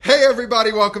Hey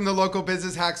everybody, welcome to Local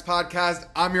Business Hacks Podcast.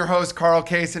 I'm your host, Carl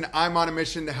Case, and I'm on a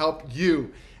mission to help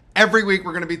you. Every week,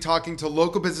 we're going to be talking to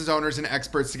local business owners and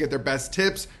experts to get their best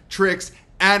tips, tricks,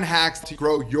 and hacks to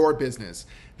grow your business.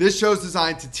 This show is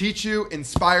designed to teach you,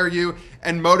 inspire you,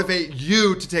 and motivate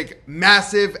you to take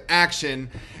massive action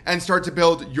and start to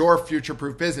build your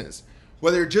future-proof business.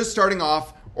 Whether you're just starting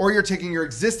off or you're taking your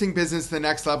existing business to the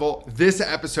next level, this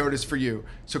episode is for you.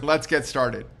 So let's get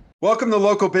started. Welcome to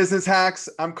Local Business Hacks.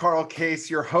 I'm Carl Case,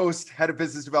 your host, head of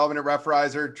business development at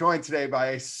Refrizer, joined today by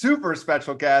a super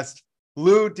special guest,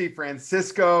 Lou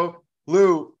DeFrancisco.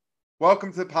 Lou,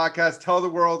 welcome to the podcast. Tell the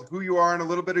world who you are and a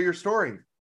little bit of your story.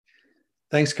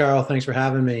 Thanks, Carl. Thanks for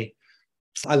having me.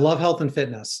 I love health and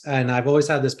fitness, and I've always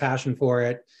had this passion for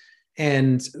it.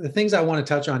 And the things I want to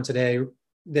touch on today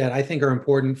that I think are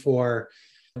important for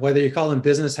whether you call them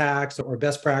business hacks or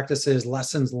best practices,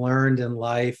 lessons learned in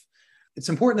life, it's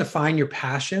important to find your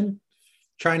passion,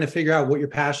 trying to figure out what you're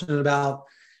passionate about.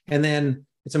 And then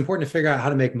it's important to figure out how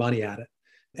to make money at it.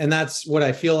 And that's what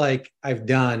I feel like I've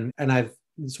done. And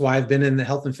that's why I've been in the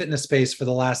health and fitness space for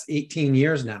the last 18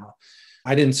 years now.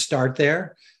 I didn't start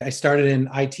there. I started in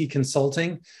IT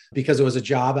consulting because it was a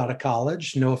job out of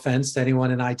college. No offense to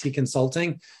anyone in IT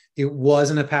consulting. It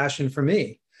wasn't a passion for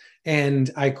me. And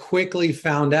I quickly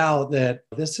found out that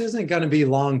this isn't going to be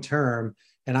long-term.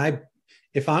 And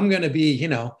if I'm going to be,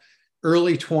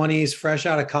 early 20s, fresh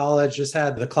out of college, just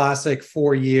had the classic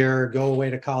 4-year go away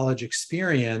to college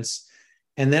experience.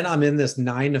 And then I'm in this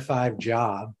 9-to-5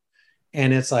 job.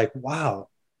 And it's like, wow,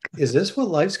 is this what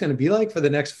life's going to be like for the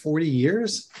next 40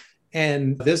 years?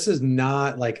 And this is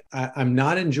not like, I'm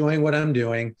not enjoying what I'm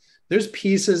doing. There's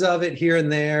pieces of it here and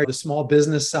there. The small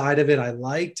business side of it I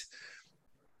liked,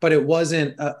 but it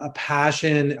wasn't a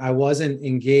passion. I wasn't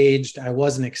engaged. I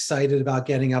wasn't excited about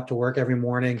getting up to work every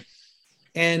morning.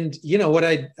 And what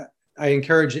I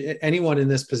encourage anyone in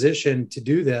this position to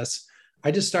do this, I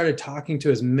just started talking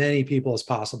to as many people as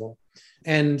possible.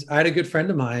 And I had a good friend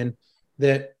of mine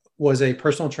that was a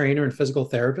personal trainer and physical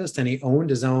therapist, and he owned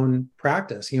his own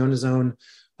practice. He owned his own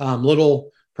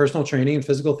little personal training and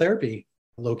physical therapy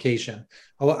location.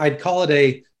 I'd call it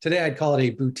a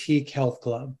boutique health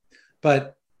club,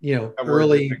 but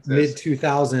early mid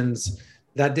 2000s,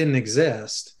 that didn't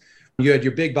exist. You had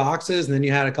your big boxes, and then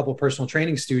you had a couple of personal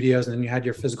training studios, and then you had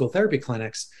your physical therapy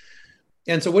clinics.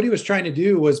 And so what he was trying to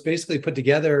do was basically put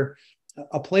together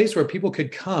a place where people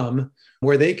could come,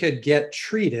 where they could get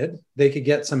treated, they could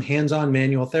get some hands-on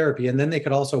manual therapy, and then they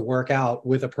could also work out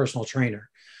with a personal trainer.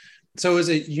 So it was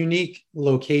a unique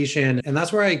location. And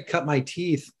that's where I cut my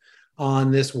teeth on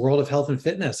this world of health and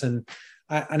fitness. And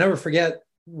I never forget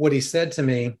what he said to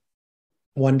me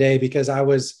one day, because I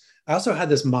also had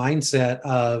this mindset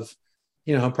of,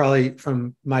 probably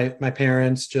from my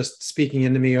parents just speaking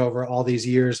into me over all these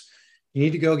years. You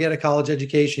need to go get a college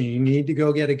education. You need to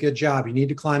go get a good job. You need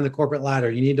to climb the corporate ladder.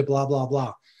 You need to blah, blah,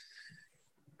 blah.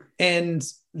 And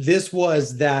this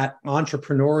was that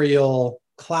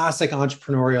classic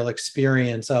entrepreneurial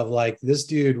experience of like, this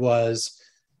dude was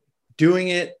doing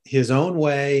it his own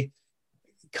way,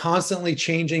 constantly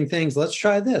changing things. Let's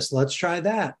try this. Let's try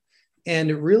that.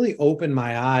 And it really opened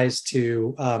my eyes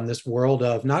to this world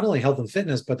of not only health and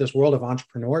fitness, but this world of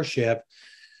entrepreneurship.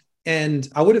 And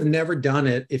I would have never done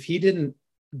it if he didn't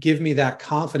give me that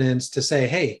confidence to say,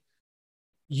 hey,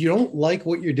 you don't like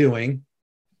what you're doing.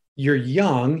 You're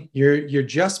young. You're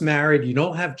just married. You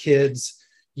don't have kids.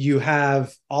 You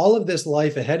have all of this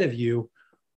life ahead of you.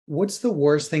 What's the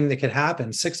worst thing that could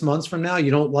happen? 6 months from now,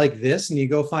 you don't like this and you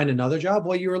go find another job.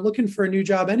 Well, you were looking for a new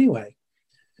job anyway.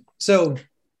 So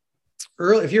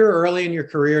if you're early in your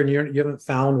career and you haven't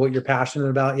found what you're passionate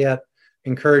about yet,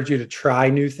 encourage you to try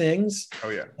new things. Oh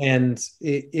yeah. And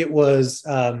it was,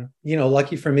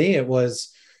 lucky for me, it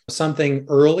was something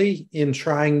early in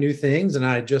trying new things, and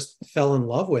I just fell in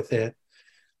love with it.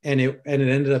 And it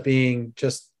ended up being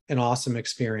just an awesome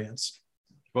experience.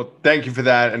 Well, thank you for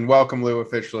that. And welcome, Lou,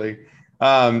 officially.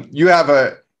 You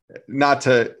have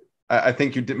I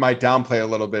think you might downplay a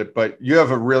little bit, but you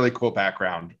have a really cool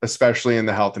background, especially in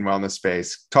the health and wellness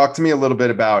space. Talk to me a little bit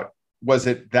about, was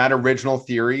it that original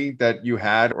theory that you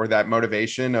had or that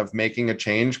motivation of making a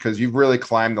change? Because you've really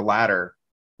climbed the ladder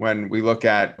when we look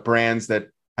at brands that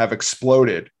have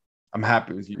exploded. I'm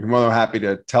happy with you. You're more than happy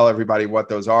to tell everybody what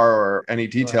those are or any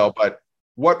detail, right. But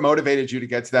what motivated you to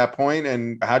get to that point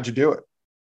and how'd you do it?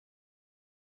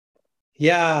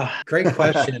 Yeah, great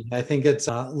question. I think it's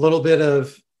a little bit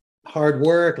of hard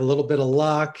work, a little bit of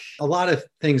luck. A lot of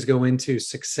things go into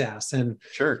success. And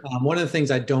sure. One of the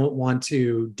things I don't want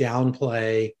to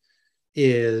downplay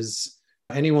is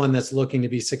anyone that's looking to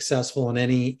be successful in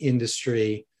any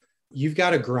industry. you've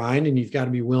got to grind and you've got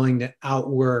to be willing to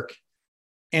outwork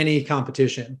any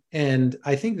competition. And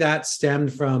I think that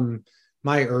stemmed from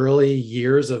my early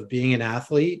years of being an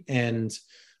athlete and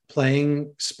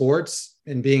playing sports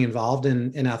and being involved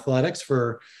in athletics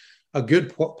for a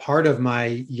good part of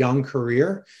my young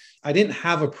career. I didn't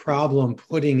have a problem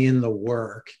putting in the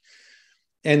work.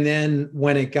 And then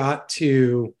when it got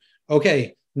to,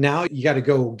 okay, now you got to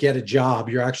go get a job,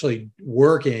 you're actually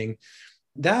working,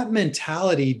 that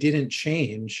mentality didn't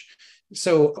change.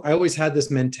 So I always had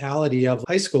this mentality of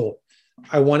high school.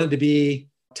 I wanted to be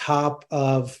top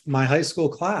of my high school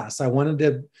class. I wanted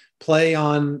to play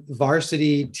on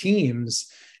varsity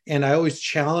teams. And I always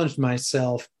challenged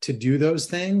myself to do those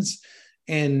things.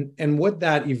 And what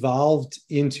that evolved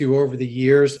into over the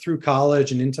years through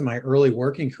college and into my early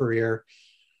working career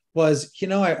was,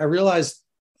 I realized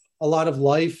a lot of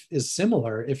life is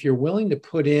similar. If you're willing to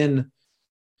put in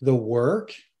the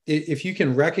work, if you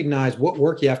can recognize what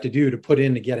work you have to do to put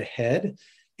in to get ahead,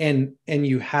 and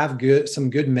you have some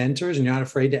good mentors and you're not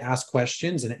afraid to ask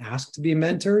questions and ask to be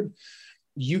mentored,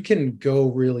 you can go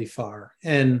really far.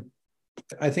 And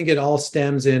I think it all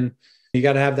stems in, you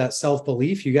got to have that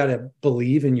self-belief. You got to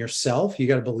believe in yourself. You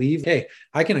got to believe, hey,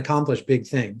 I can accomplish big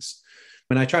things.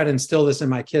 And I try to instill this in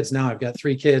my kids now. I've got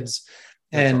 3 kids.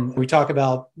 And we talk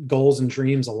about goals and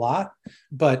dreams a lot,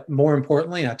 but more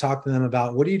importantly, I talk to them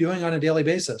about, what are you doing on a daily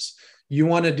basis? You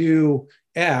want to do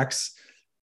X,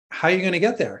 how are you going to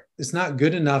get there? It's not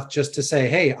good enough just to say,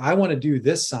 hey, I want to do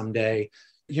this someday.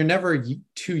 You're never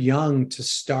too young to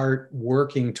start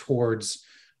working towards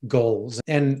goals.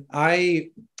 And I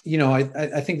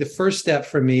think the first step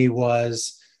for me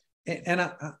was,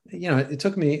 it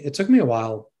took me a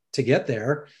while to get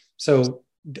there. So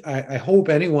I hope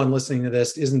anyone listening to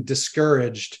this isn't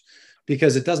discouraged,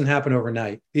 because it doesn't happen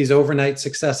overnight. These overnight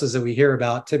successes that we hear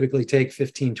about typically take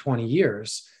 15, 20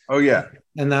 years. Oh, yeah.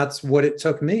 And that's what it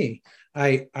took me.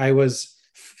 I was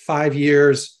 5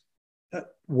 years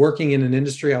working in an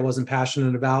industry I wasn't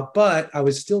passionate about, but I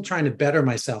was still trying to better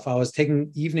myself. I was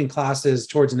taking evening classes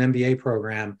towards an MBA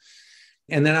program.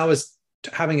 And then I was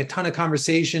having a ton of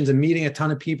conversations and meeting a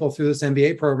ton of people through this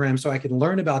MBA program so I could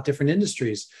learn about different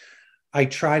industries. I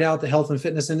tried out the health and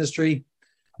fitness industry,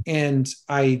 and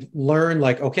I learned,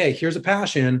 like, okay, here's a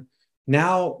passion.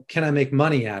 Now, can I make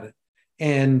money at it?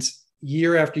 And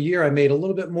year after year, I made a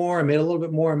little bit more, I made a little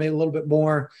bit more, I made a little bit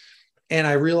more. And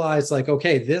I realized, like,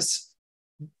 okay, this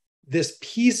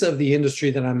piece of the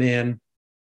industry that I'm in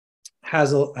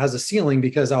has a ceiling,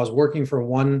 because I was working for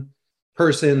one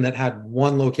person that had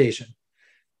one location.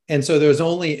 And so there's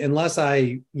only, unless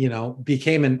I,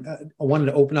 wanted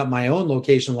to open up my own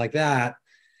location like that,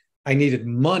 I needed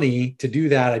money to do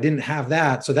that. I didn't have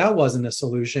that. So that wasn't a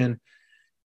solution.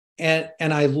 And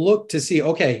I looked to see,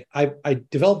 okay, I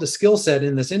developed a skill set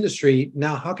in this industry.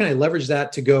 Now, how can I leverage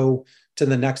that to go to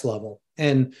the next level?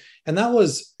 And that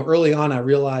was early on. I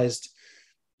realized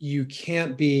you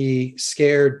can't be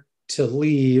scared to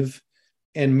leave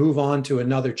and move on to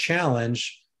another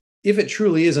challenge. If it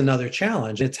truly is another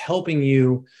challenge, it's helping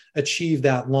you achieve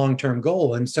that long-term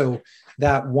goal. And so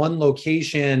that one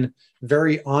location,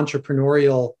 very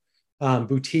entrepreneurial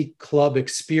boutique club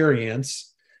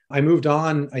experience, I moved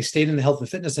on. I stayed in the health and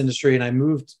fitness industry, and I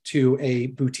moved to a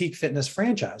boutique fitness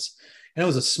franchise. And it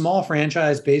was a small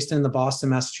franchise based in the Boston,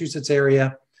 Massachusetts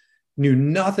area. Knew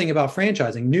nothing about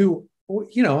franchising.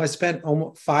 I spent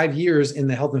almost 5 years in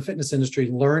the health and fitness industry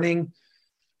learning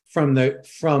from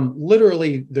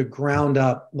literally the ground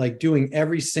up, like doing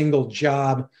every single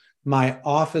job. My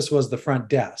office was the front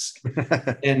desk.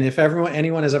 And if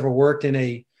anyone has ever worked in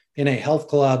a health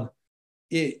club,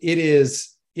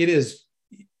 it's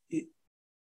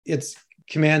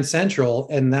command central.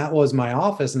 And that was my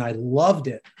office, and I loved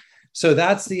it. So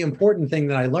that's the important thing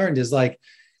that I learned, is like,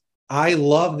 I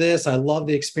love this. I love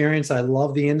the experience. I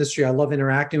love the industry. I love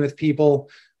interacting with people.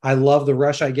 I love the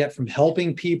rush I get from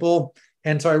helping people.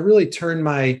 And so I really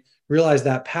realized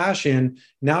that passion.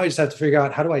 Now I just have to figure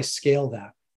out, how do I scale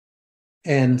that?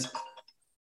 And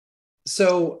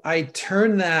so I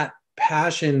turned that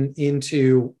passion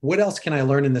into, what else can I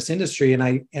learn in this industry? And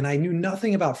I knew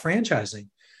nothing about franchising.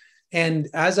 And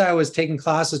as I was taking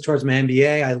classes towards my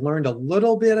MBA, I learned a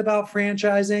little bit about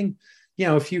franchising,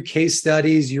 a few case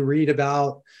studies. You read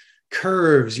about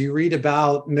Curves, you read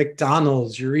about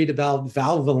McDonald's, you read about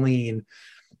Valvoline.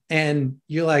 And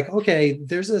you're like, okay,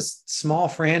 there's this small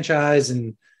franchise,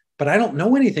 but I don't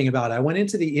know anything about it. I went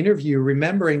into the interview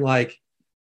remembering, like,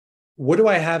 what do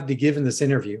I have to give in this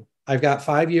interview? I've got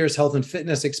 5 years health and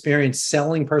fitness experience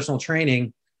selling personal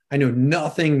training. I know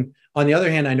nothing. On the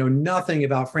other hand, I know nothing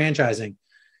about franchising.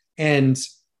 And,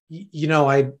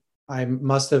 I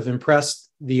must have impressed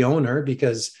the owner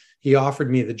because he offered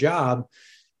me the job.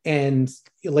 And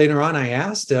later on, I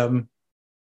asked him,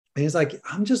 and he's like,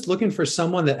 I'm just looking for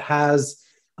someone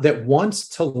that wants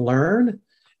to learn.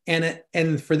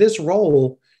 And for this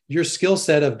role, your skill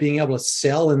set of being able to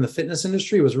sell in the fitness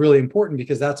industry was really important,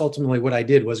 because that's ultimately what I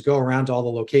did, was go around to all the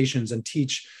locations and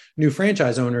teach new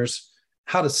franchise owners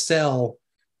how to sell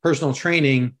personal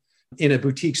training in a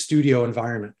boutique studio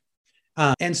environment.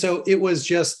 And so it was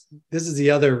just, this is the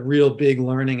other real big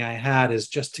learning I had, is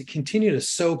just to continue to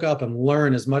soak up and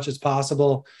learn as much as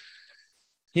possible.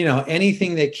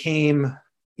 Anything that came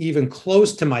even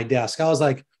close to my desk, I was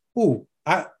like, ooh,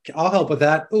 I'll help with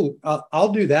that. Ooh, I'll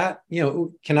do that.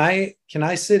 Can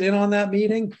I sit in on that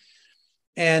meeting?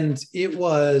 And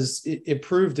it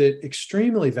proved it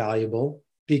extremely valuable,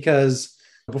 because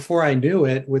before I knew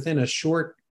it, within a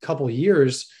short couple of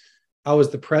years, I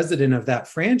was the president of that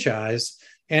franchise.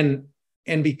 And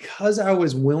because I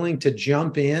was willing to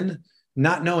jump in,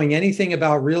 not knowing anything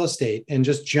about real estate, and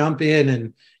just jump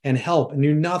in and help, and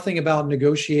knew nothing about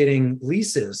negotiating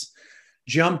leases,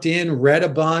 jumped in, read a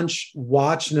bunch,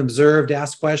 watched and observed,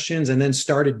 asked questions, and then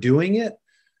started doing it.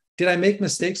 Did I make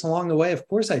mistakes along the way? Of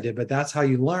course I did, but that's how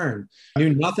you learn. I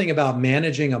knew nothing about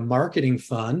managing a marketing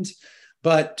fund,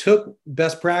 but took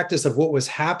best practice of what was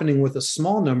happening with a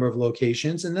small number of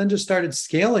locations, and then just started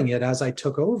scaling it as I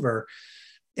took over.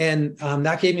 And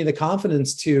that gave me the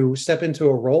confidence to step into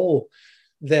a role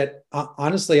that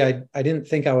honestly, I didn't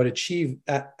think I would achieve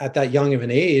at that young of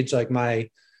an age. Like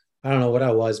I don't know what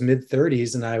I was,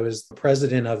 mid-30s, and I was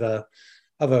president of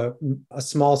a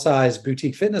small size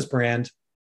boutique fitness brand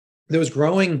that was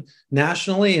growing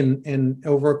nationally. And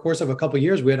over a course of a couple of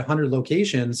years, we had 100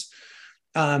 locations.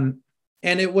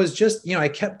 And it was just, I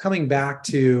kept coming back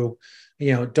to,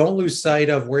 don't lose sight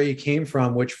of where you came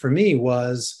from, which for me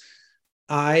was,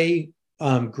 I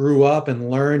grew up and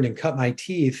learned and cut my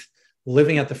teeth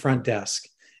living at the front desk.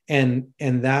 And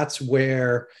that's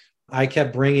where I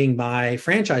kept bringing my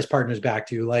franchise partners back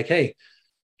to, like, hey,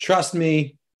 trust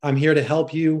me, I'm here to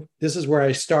help you. This is where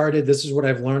I started. This is what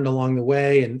I've learned along the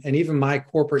way. And even my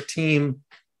corporate team,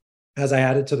 as I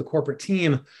added to the corporate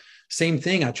team, same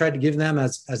thing. I tried to give them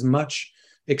as much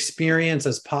experience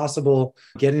as possible,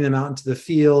 getting them out into the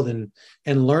field and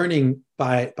learning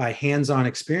by hands-on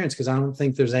experience, because I don't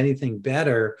think there's anything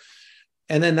better.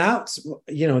 And then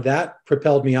that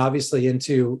propelled me obviously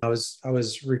into, I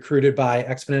was recruited by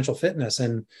Exponential Fitness,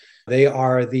 and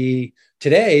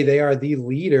today they are the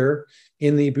leader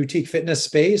in the boutique fitness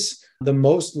space, the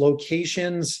most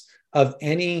locations of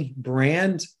any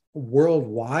brand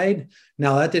worldwide.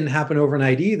 Now, that didn't happen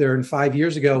overnight either. And 5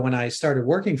 years ago, when I started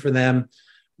working for them,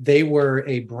 they were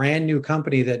a brand new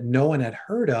company that no one had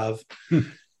heard of.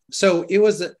 So it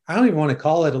was, I don't even want to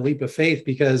call it a leap of faith,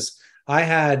 because I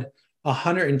had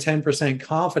 110%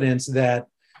 confidence that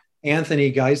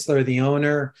Anthony Geisler, the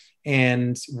owner,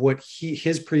 and what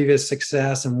his previous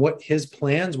success and what his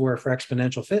plans were for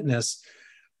Exponential Fitness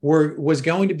was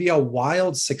going to be a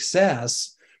wild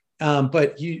success.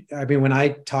 But when I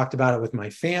talked about it with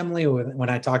my family, when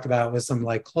I talked about it with some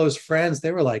like close friends,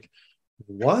 they were like,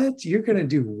 what? You're going to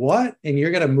do what? And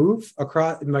you're going to move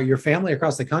your family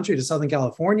across the country to Southern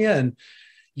California, and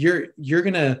you're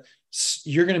going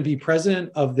to be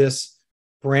president of this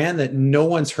brand that no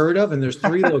one's heard of, and there's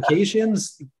 3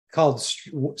 locations called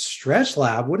Stretch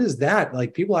Lab. What is that?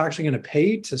 Like, people are actually going to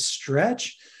pay to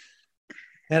stretch?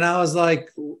 And I was like,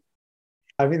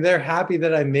 they're happy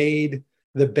that I made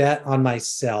the bet on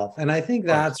myself. And I think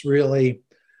that's really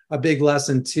a big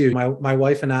lesson too. My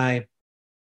wife and I,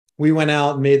 we went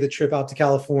out and made the trip out to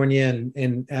California,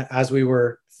 and as we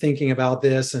were thinking about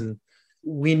this, and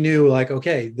we knew, like,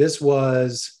 okay, this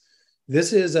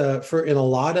is in a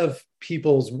lot of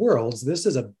people's worlds, this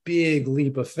is a big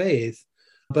leap of faith.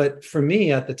 But for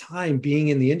me at the time, being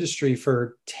in the industry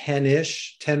for 10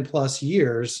 plus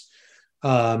years,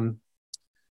 maybe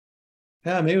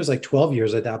it was like 12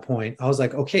 years at that point, I was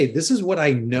like, okay, this is what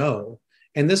I know.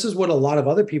 And this is what a lot of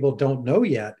other people don't know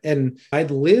yet. And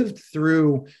I'd lived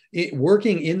through it,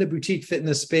 working in the boutique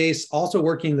fitness space, also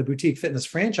working in the boutique fitness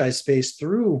franchise space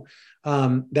through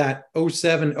that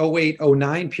 07, 08,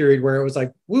 09 period, where it was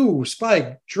like, woo,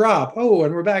 spike, drop,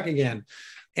 and we're back again.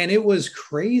 And it was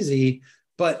crazy,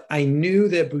 but I knew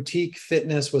that boutique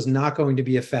fitness was not going to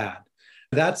be a fad.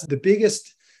 That's the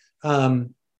biggest, I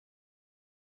don't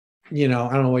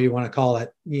know what you want to call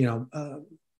it,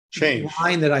 change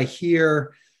line that I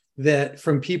hear that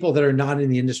from people that are not in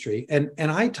the industry. And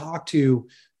I talk to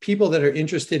people that are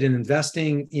interested in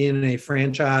investing in a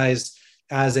franchise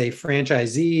as a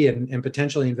franchisee and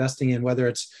potentially investing in, whether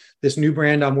it's this new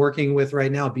brand I'm working with right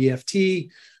now, BFT,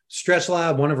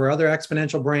 StretchLab, one of our other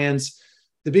exponential brands,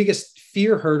 the biggest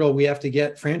fear hurdle we have to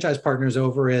get franchise partners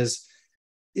over is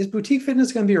boutique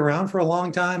fitness going to be around for a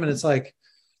long time? And it's like,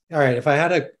 all right, if I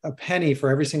had a penny for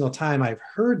every single time I've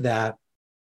heard that,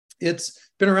 it's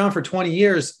been around for 20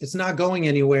 years. It's not going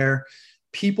anywhere.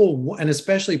 People, and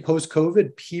especially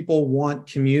post-COVID, people want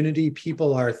community.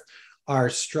 People are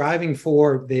striving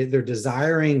for, they're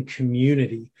desiring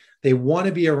community. They want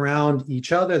to be around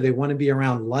each other. They want to be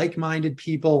around like-minded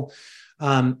people.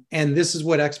 And this is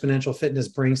what Exponential Fitness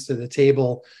brings to the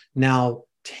table. Now,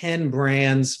 10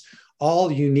 brands,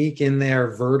 all unique in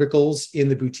their verticals in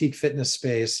the boutique fitness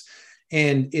space.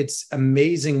 And it's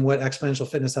amazing what Exponential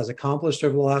Fitness has accomplished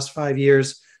over the last 5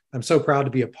 years. I'm so proud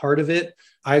to be a part of it.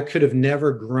 I could have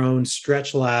never grown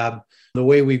StretchLab the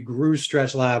way we grew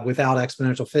StretchLab without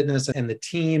Exponential Fitness and the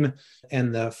team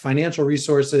and the financial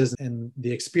resources and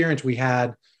the experience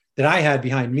that I had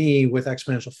behind me with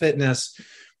Exponential Fitness.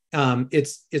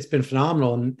 It's been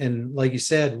phenomenal. And like you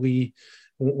said,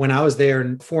 when I was there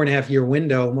in 4.5-year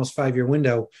window, almost 5-year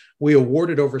window, we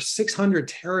awarded over 600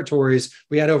 territories.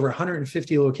 We had over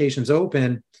 150 locations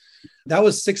open. That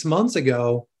was 6 months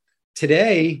ago.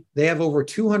 Today, they have over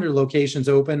 200 locations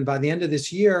open. By the end of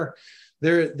this year,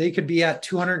 they could be at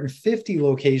 250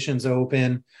 locations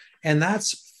open. And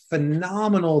that's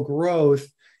phenomenal growth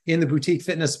in the boutique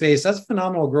fitness space. That's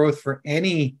phenomenal growth for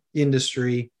any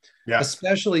industry,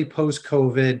 especially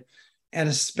post-COVID, and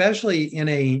especially in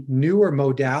a newer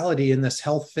modality in this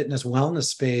health, fitness, wellness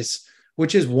space,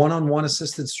 which is one-on-one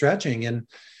assisted stretching.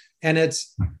 And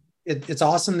it's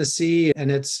awesome to see. And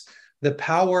it's the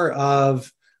power of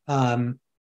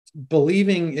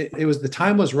believing the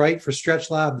time was right for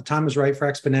StretchLab, the time was right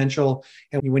for Exponential.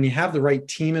 And when you have the right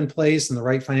team in place and the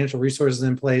right financial resources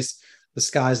in place, the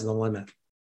sky's the limit.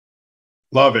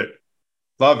 Love it.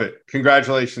 Love it.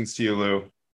 Congratulations to you,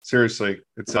 Lou. Seriously.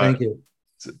 Thank you.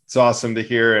 It's awesome to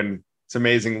hear. And it's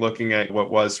amazing looking at what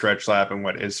was StretchLab and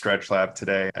what is StretchLab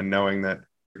today, and knowing that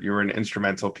you were an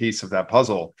instrumental piece of that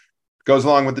puzzle. It goes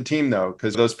along with the team, though,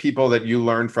 because those people that you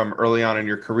learned from early on in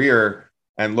your career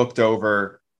and looked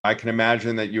over, I can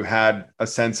imagine that you had a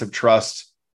sense of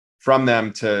trust from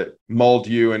them to mold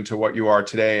you into what you are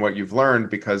today and what you've learned.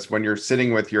 Because when you're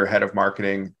sitting with your head of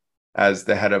marketing as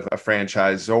the head of a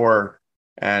franchisor,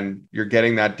 and you're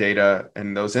getting that data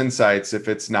and those insights, if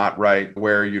it's not right,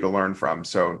 where are you to learn from?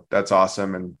 So that's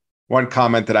awesome. And one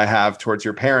comment that I have towards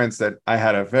your parents, that I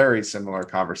had a very similar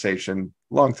conversation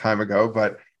a long time ago,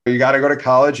 but you got to go to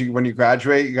college. When you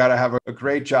graduate, you got to have a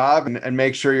great job and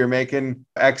make sure you're making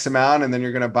X amount, and then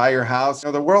you're going to buy your house.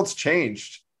 The world's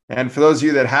changed. And for those of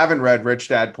you that haven't read Rich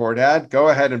Dad, Poor Dad, go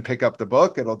ahead and pick up the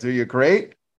book. It'll do you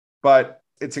great. But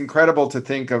it's incredible to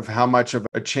think of how much of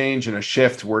a change and a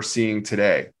shift we're seeing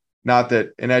today. Not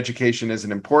that in education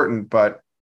isn't important, but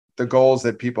the goals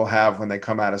that people have when they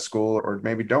come out of school or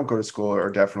maybe don't go to school are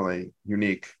definitely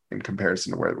unique in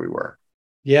comparison to where we were.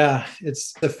 Yeah,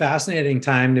 it's a fascinating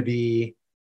time to be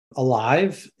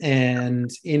alive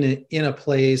and in a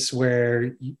place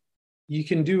where you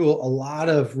can do a lot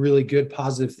of really good,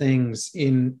 positive things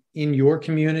in your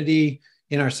community,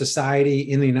 in our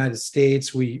society, in the United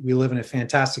States. We live in a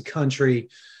fantastic country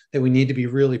that we need to be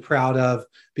really proud of,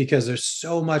 because there's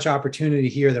so much opportunity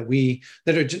here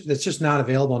that's just not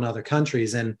available in other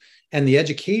countries. And the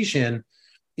education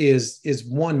is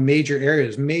one major area.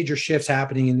 There's major shifts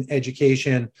happening in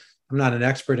education. I'm not an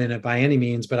expert in it by any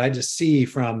means, but I just see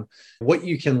from what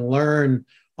you can learn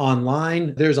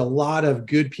online, there's a lot of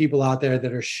good people out there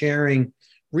that are sharing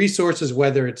resources,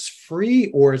 whether it's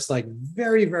free or it's like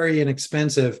very, very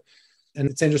inexpensive. And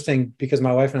it's interesting because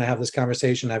my wife and I have this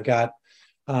conversation. I've got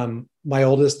my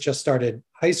oldest just started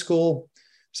high school.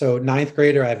 So 9th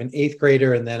grader, I have an 8th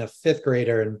grader, and then a 5th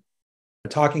grader, and we're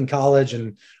talking college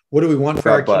and what do we want for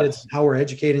our kids, how we're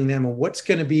educating them, and what's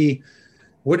going to be,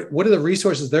 what are the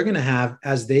resources they're going to have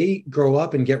as they grow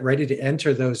up and get ready to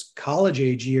enter those college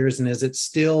age years. And is it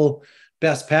still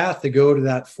best path to go to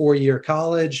that 4-year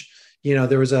college? I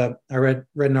read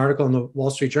an article in the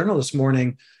Wall Street Journal this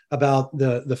morning about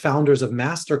the founders of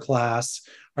Masterclass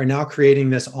are now creating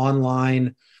this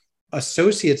online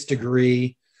associate's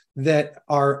degree that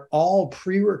are all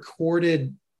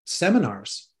pre-recorded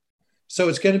seminars. So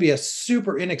it's going to be a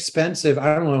super inexpensive.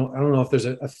 I don't know if there's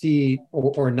a fee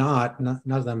or not. Not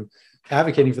that I'm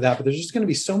advocating for that, but there's just going to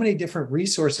be so many different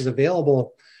resources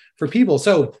available for people.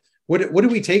 So what do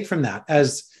we take from that? I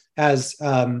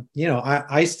still,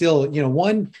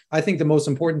 I think the most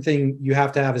important thing you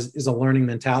have to have is a learning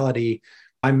mentality.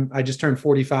 I just turned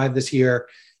 45 this year,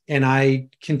 and I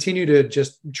continue to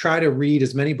just try to read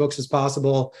as many books as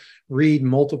possible, read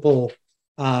multiple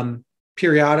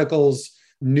periodicals,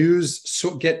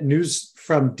 get news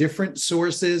from different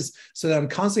sources, so that I'm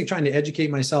constantly trying to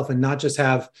educate myself and not just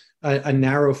have a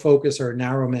narrow focus or a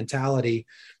narrow mentality.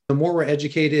 The more we're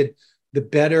educated, the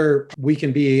better we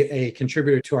can be a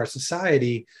contributor to our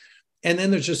society. And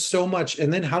then there's just so much.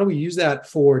 And then how do we use that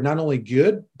for not only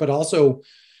good, but also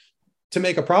to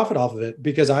make a profit off of it?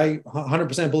 Because I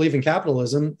 100% believe in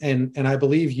capitalism, and I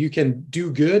believe you can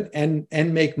do good and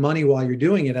make money while you're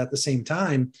doing it at the same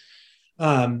time.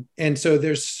 And so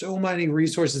there's so many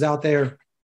resources out there.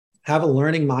 Have a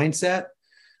learning mindset.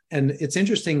 And it's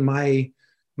interesting,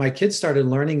 my kids started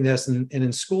learning this, and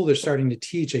in school, they're starting to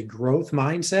teach a growth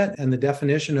mindset. And the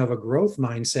definition of a growth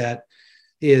mindset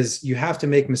is you have to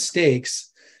make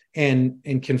mistakes and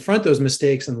confront those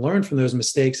mistakes and learn from those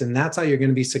mistakes. And that's how you're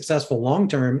going to be successful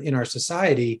long-term in our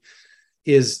society,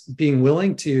 is being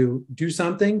willing to do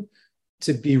something,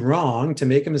 to be wrong, to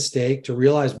make a mistake, to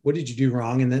realize what did you do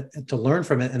wrong, and then to learn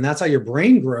from it. And that's how your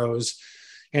brain grows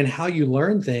and how you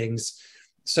learn things.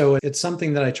 So it's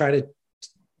something that I try to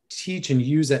teach and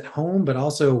use at home, but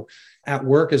also at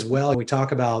work as well. We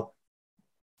talk about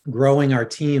growing our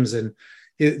teams, and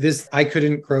I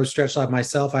couldn't grow Stretch Lab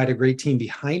myself. I had a great team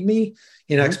behind me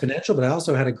in Exponential, but I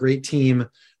also had a great team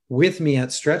with me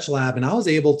at Stretch Lab. And I was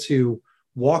able to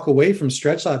walk away from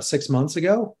Stretch Lab 6 months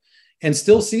ago and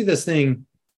still see this thing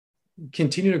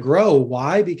continue to grow.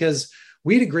 Why? Because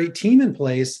we had a great team in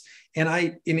place,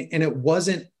 and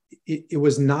it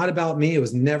was not about me. It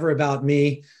was never about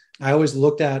me. I always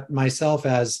looked at myself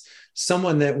as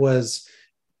someone that was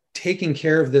taking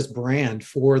care of this brand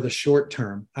for the short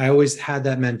term. I always had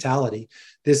that mentality.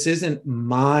 This isn't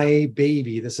my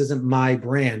baby. This isn't my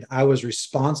brand. I was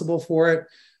responsible for it.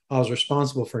 I was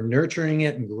responsible for nurturing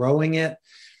it and growing it.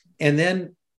 And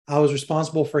then I was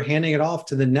responsible for handing it off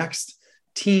to the next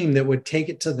team that would take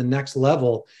it to the next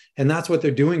level. And that's what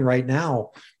they're doing right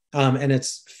now. And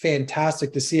it's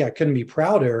fantastic to see. I couldn't be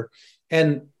prouder.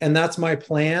 And that's my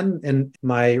plan and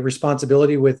my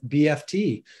responsibility with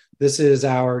BFT. This is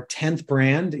our 10th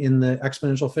brand in the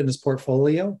Exponential Fitness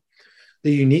portfolio.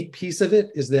 The unique piece of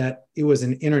it is that it was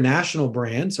an international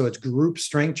brand, so it's group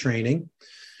strength training.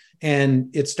 And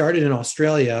it started in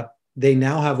Australia. They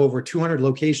now have over 200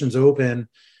 locations open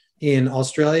in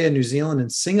Australia, New Zealand,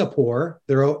 and Singapore.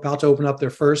 They're about to open up their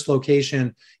first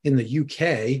location in the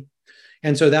UK.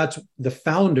 And so that's the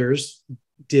founders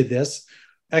did this.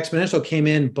 Exponential came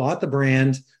in, bought the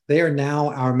brand. They are now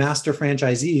our master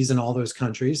franchisees in all those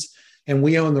countries, and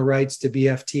we own the rights to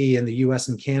BFT in the US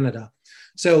and Canada.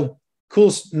 So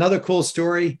cool. Another cool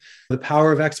story, the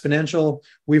power of Exponential.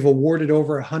 We've awarded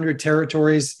over 100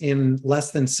 territories in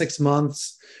less than 6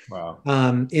 months. Wow.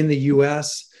 In the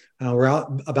US. We're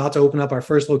about to open up our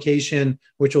first location,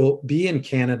 which will be in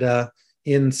Canada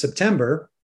in September.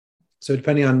 So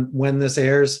depending on when this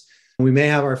airs, we may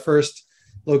have our first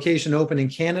location open in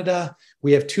Canada.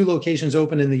 We have 2 locations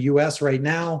open in the US right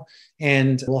now,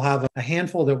 and we'll have a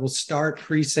handful that will start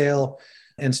pre-sale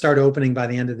and start opening by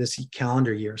the end of this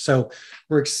calendar year. So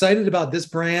we're excited about this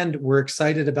brand. We're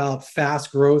excited about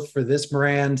fast growth for this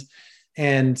brand.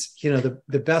 And,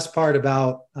 the best part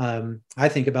about, I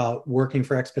think about working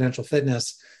for Exponential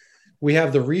Fitness, we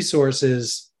have the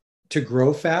resources to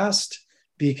grow fast,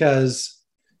 because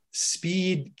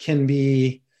speed can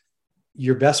be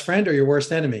your best friend or your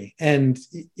worst enemy. And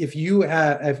if you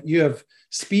have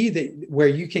speed where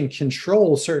you can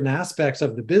control certain aspects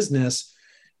of the business,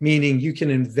 meaning you can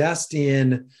invest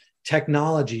in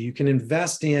technology, you can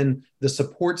invest in the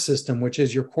support system, which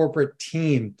is your corporate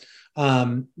team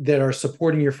that are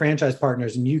supporting your franchise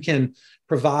partners, and you can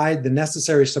provide the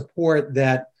necessary support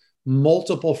that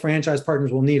multiple franchise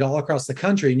partners will need all across the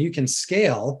country, and you can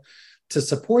scale to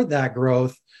support that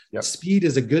growth. Yep. Speed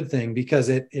is a good thing, because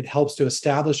it helps to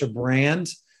establish a brand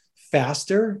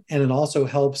faster, and it also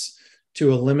helps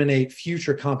to eliminate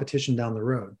future competition down the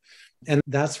road. And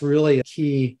that's really a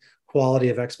key quality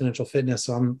of Exponential Fitness.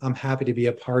 So I'm happy to be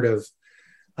a part of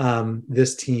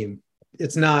this team.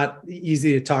 It's not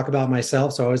easy to talk about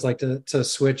myself, so I always like to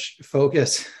switch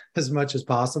focus as much as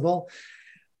possible.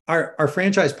 Our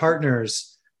franchise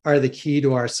partners are the key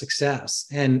to our success,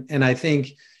 and I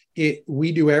think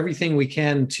we do everything we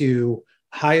can to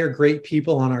hire great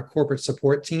people on our corporate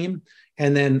support team,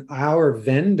 and then our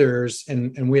vendors,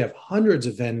 and we have hundreds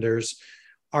of vendors,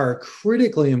 are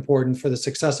critically important for the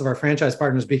success of our franchise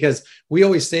partners, because we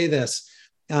always say this,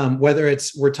 whether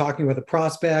it's we're talking with a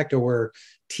prospect or we're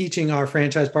teaching our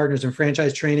franchise partners in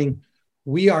franchise training,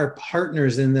 we are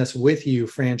partners in this with you,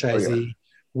 franchisee. Oh, yeah.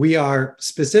 We are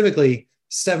specifically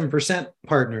 7%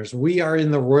 partners. We are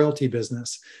in the royalty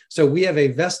business. So we have a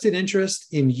vested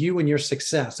interest in you and your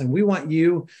success. And we want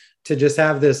you to just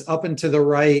have this up and to the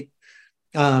right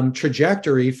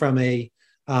trajectory from a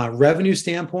revenue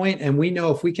standpoint. And we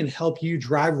know if we can help you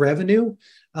drive revenue,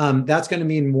 that's going to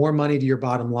mean more money to your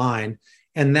bottom line.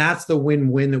 And that's the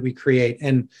win-win that we create.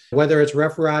 And whether it's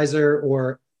Referizer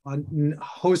or a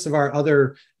host of our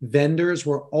other vendors,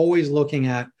 we're always looking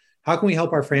at how can we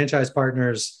help our franchise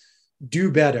partners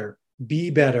do better, be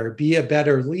a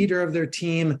better leader of their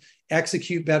team,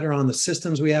 execute better on the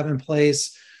systems we have in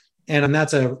place. And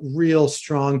that's a real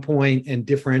strong point and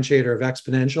differentiator of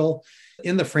Exponential.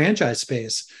 In the franchise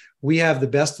space, we have the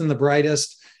best and the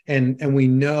brightest, and we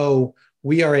know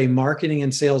we are a marketing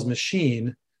and sales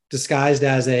machine disguised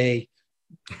as a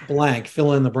blank,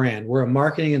 fill in the brand. We're a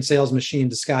marketing and sales machine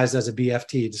disguised as a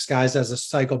BFT, disguised as a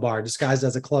cycle bar, disguised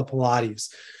as a club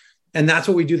Pilates. And that's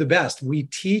what we do the best. We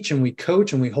teach and we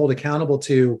coach and we hold accountable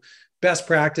to best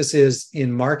practices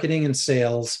in marketing and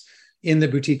sales in the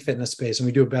boutique fitness space. And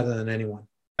we do it better than anyone.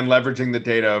 And leveraging the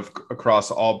data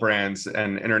across all brands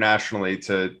and internationally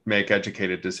to make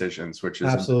educated decisions, which is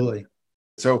absolutely important.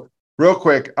 So real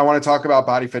quick, I want to talk about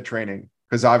Body Fit Training,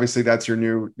 because obviously that's your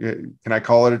new, can I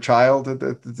call it a child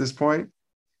at this point?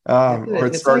 Or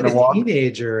it's starting like to walk?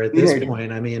 Teenager at this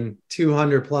point. I mean,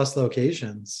 200 plus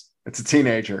locations. It's a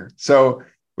teenager. So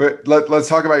let's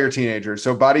talk about your teenager.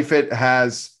 So Body Fit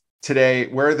has today,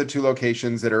 where are the 2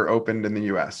 locations that are opened in the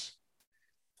US?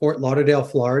 Fort Lauderdale,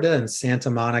 Florida, and Santa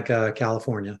Monica,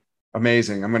 California.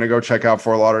 Amazing. I'm going to go check out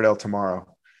Fort Lauderdale tomorrow.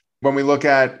 When we look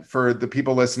at, for the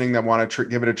people listening that want to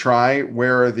give it a try,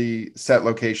 where are the set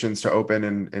locations to open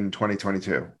in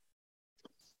 2022?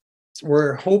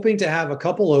 We're hoping to have a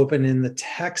couple open in the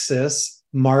Texas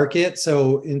market.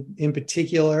 So in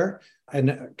particular,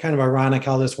 and kind of ironic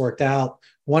how this worked out,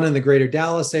 one in the greater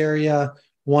Dallas area,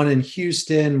 one in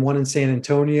Houston, one in San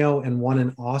Antonio, and one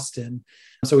in Austin.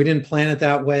 So we didn't plan it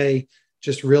that way.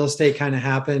 Just real estate kind of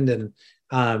happened.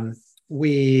 And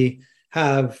we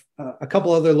have a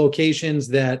couple other locations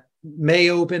that may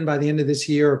open by the end of this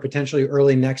year or potentially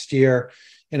early next year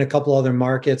in a couple other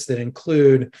markets that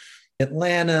include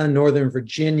Atlanta, Northern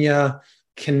Virginia,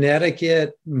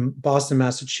 Connecticut, Boston,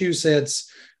 Massachusetts.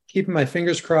 Keeping my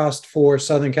fingers crossed for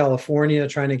Southern California,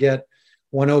 trying to get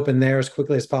one open there as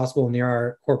quickly as possible near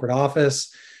our corporate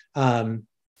office. And,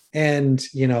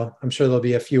 I'm sure there'll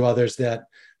be a few others that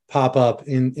pop up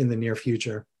in the near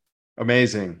future.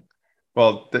 Amazing.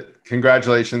 Well,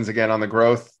 congratulations again on the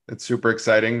growth. It's super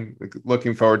exciting.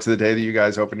 Looking forward to the day that you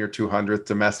guys open your 200th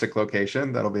domestic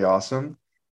location. That'll be awesome.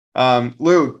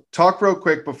 Lou, talk real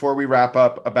quick before we wrap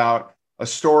up about a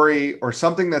story or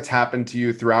something that's happened to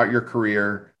you throughout your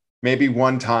career, maybe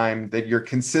one time that you're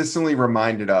consistently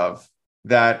reminded of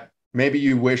that maybe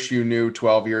you wish you knew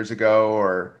 12 years ago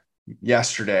or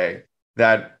yesterday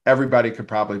that everybody could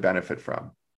probably benefit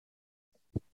from.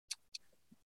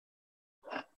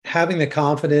 Having the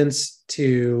confidence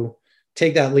to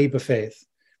take that leap of faith,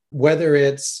 whether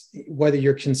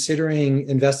you're considering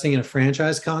investing in a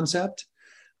franchise concept,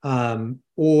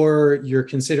 or you're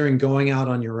considering going out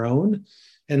on your own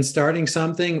and starting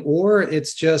something, or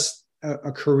it's just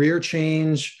a career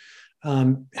change,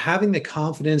 having the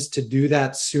confidence to do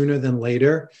that sooner than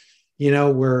later.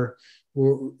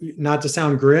 We're not to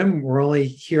sound grim, we're only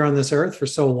here on this earth for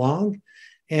so long.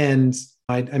 And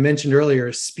I mentioned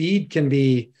earlier, speed can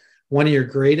be one of your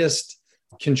greatest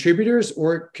contributors,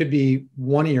 or it could be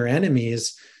one of your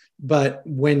enemies. But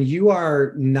when you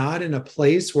are not in a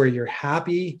place where you're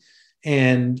happy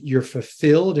and you're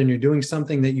fulfilled and you're doing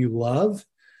something that you love,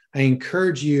 I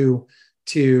encourage you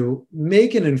to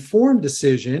make an informed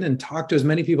decision and talk to as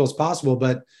many people as possible,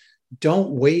 but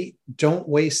don't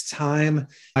waste time.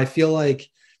 I feel like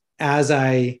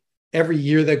every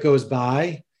year that goes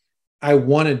by, I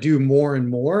want to do more and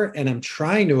more, and I'm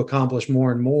trying to accomplish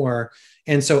more and more.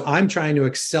 And so I'm trying to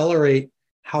accelerate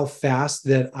how fast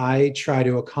that I try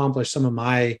to accomplish some of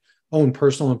my own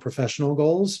personal and professional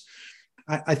goals.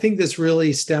 I think this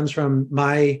really stems from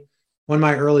one of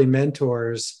my early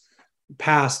mentors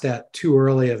passed at too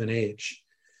early of an age.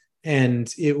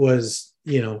 And it was,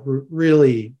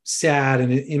 really sad,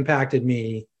 and it impacted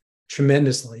me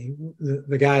tremendously.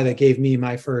 The guy that gave me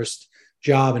my first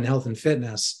job in health and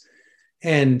fitness.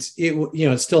 And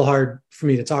it's still hard for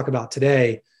me to talk about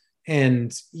today.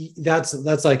 And that's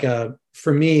like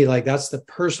for me, like that's the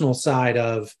personal side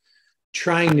of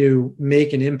trying to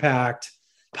make an impact,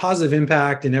 positive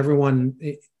impact in everyone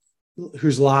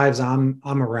whose lives I'm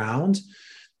around,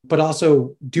 but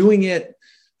also doing it.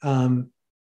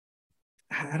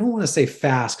 I don't want to say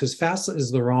fast, because fast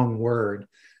is the wrong word,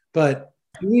 but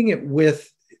doing it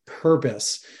with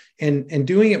purpose and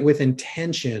doing it with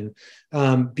intention,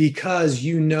 because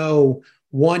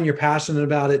one, you're passionate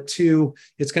about it. Two,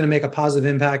 it's going to make a positive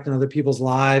impact on other people's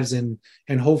lives, and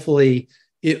hopefully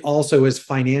it also is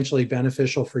financially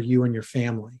beneficial for you and your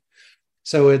family.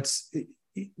 So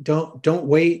don't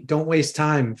waste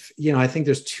time. I think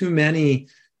there's too many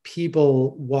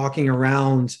people walking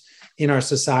around in our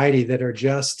society that are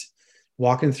just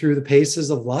walking through the paces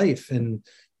of life, and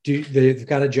they've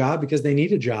got a job because they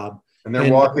need a job. And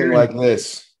they're walking like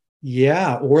this.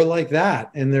 Yeah, or like that.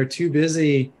 And they're too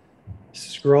busy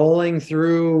scrolling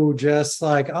through, just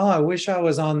like, oh, I wish I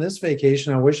was on this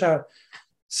vacation. I wish I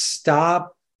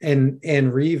stop and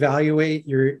reevaluate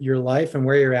your life and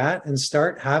where you're at, and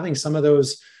start having some of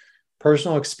those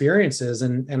personal experiences.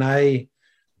 And I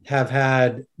have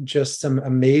had just some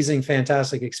amazing,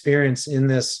 fantastic experience in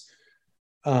this,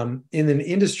 in an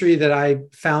industry that I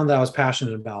found that I was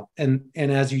passionate about. And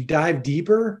as you dive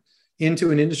deeper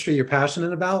into an industry you're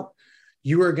passionate about,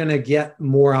 you are going to get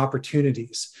more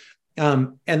opportunities.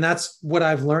 And that's what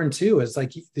I've learned too, is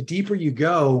like the deeper you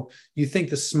go, you think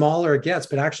the smaller it gets,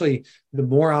 but actually the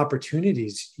more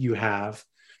opportunities you have.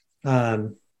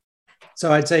 So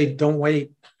I'd say don't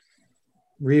wait,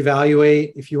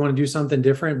 reevaluate. If you want to do something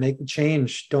different, make the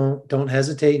change. Don't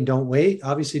hesitate and don't wait.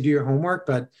 Obviously do your homework,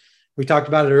 but we talked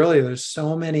about it earlier. There's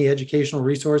so many educational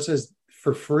resources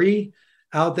for free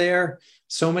out there,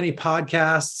 so many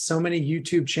podcasts, so many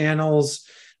YouTube channels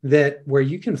where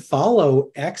you can follow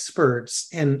experts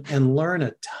and learn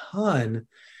a ton.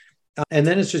 And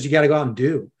then it's just, you got to go out and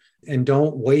do, and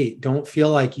don't wait. Don't feel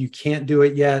like you can't do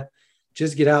it yet.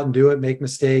 Just get out and do it, make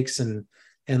mistakes and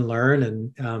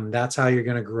learn. And that's how you're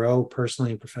going to grow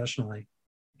personally and professionally.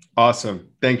 Awesome.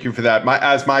 Thank you for that.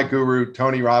 As my guru,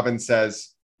 Tony Robbins, says,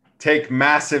 take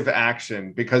massive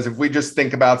action, because if we just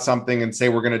think about something and say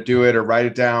we're going to do it or write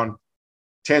it down,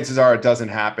 chances are it doesn't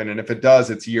happen. And if it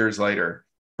does, it's years later.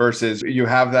 Versus you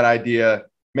have that idea,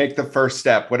 make the first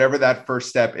step, whatever that first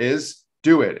step is,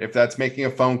 do it. If that's making a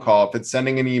phone call, if it's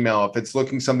sending an email, if it's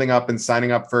looking something up and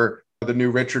signing up for the new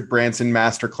Richard Branson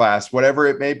masterclass, whatever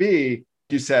it may be,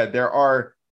 you said there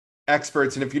are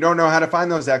experts. And if you don't know how to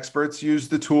find those experts, use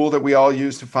the tool that we all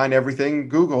use to find everything,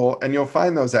 Google, and you'll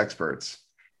find those experts.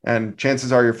 And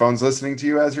chances are your phone's listening to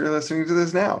you as you're listening to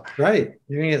this now. Right.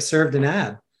 You're going to get served an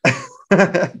ad.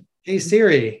 Hey,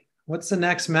 Siri, what's the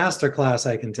next masterclass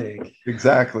I can take?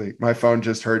 Exactly. My phone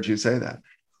just heard you say that.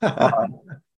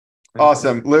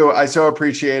 Awesome. Lou, I so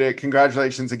appreciate it.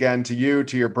 Congratulations again to you,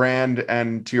 to your brand,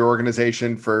 and to your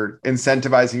organization for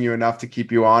incentivizing you enough to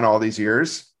keep you on all these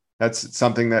years. That's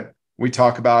something that we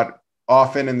talk about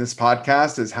often in this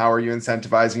podcast, is how are you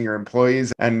incentivizing your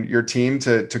employees and your team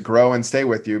to grow and stay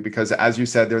with you? Because as you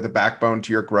said, they're the backbone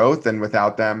to your growth. And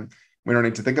without them, we don't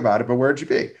need to think about it, but where'd you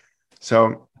be?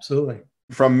 So absolutely.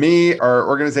 From me, our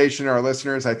organization, our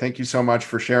listeners, I thank you so much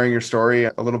for sharing your story,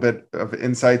 a little bit of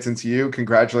insights into you.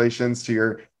 Congratulations to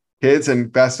your kids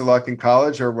and best of luck in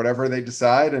college or whatever they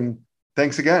decide. And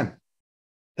thanks again.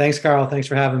 Thanks, Carl. Thanks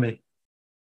for having me.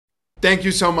 Thank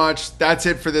you so much. That's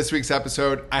it for this week's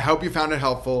episode. I hope you found it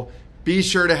helpful. Be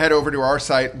sure to head over to our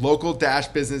site,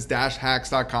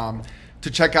 local-business-hacks.com,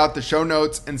 to check out the show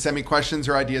notes and send me questions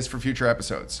or ideas for future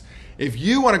episodes. If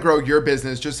you want to grow your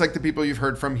business, just like the people you've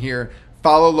heard from here,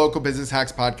 follow Local Business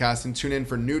Hacks Podcast and tune in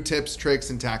for new tips,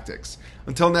 tricks, and tactics.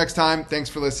 Until next time,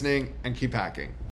 thanks for listening and keep hacking.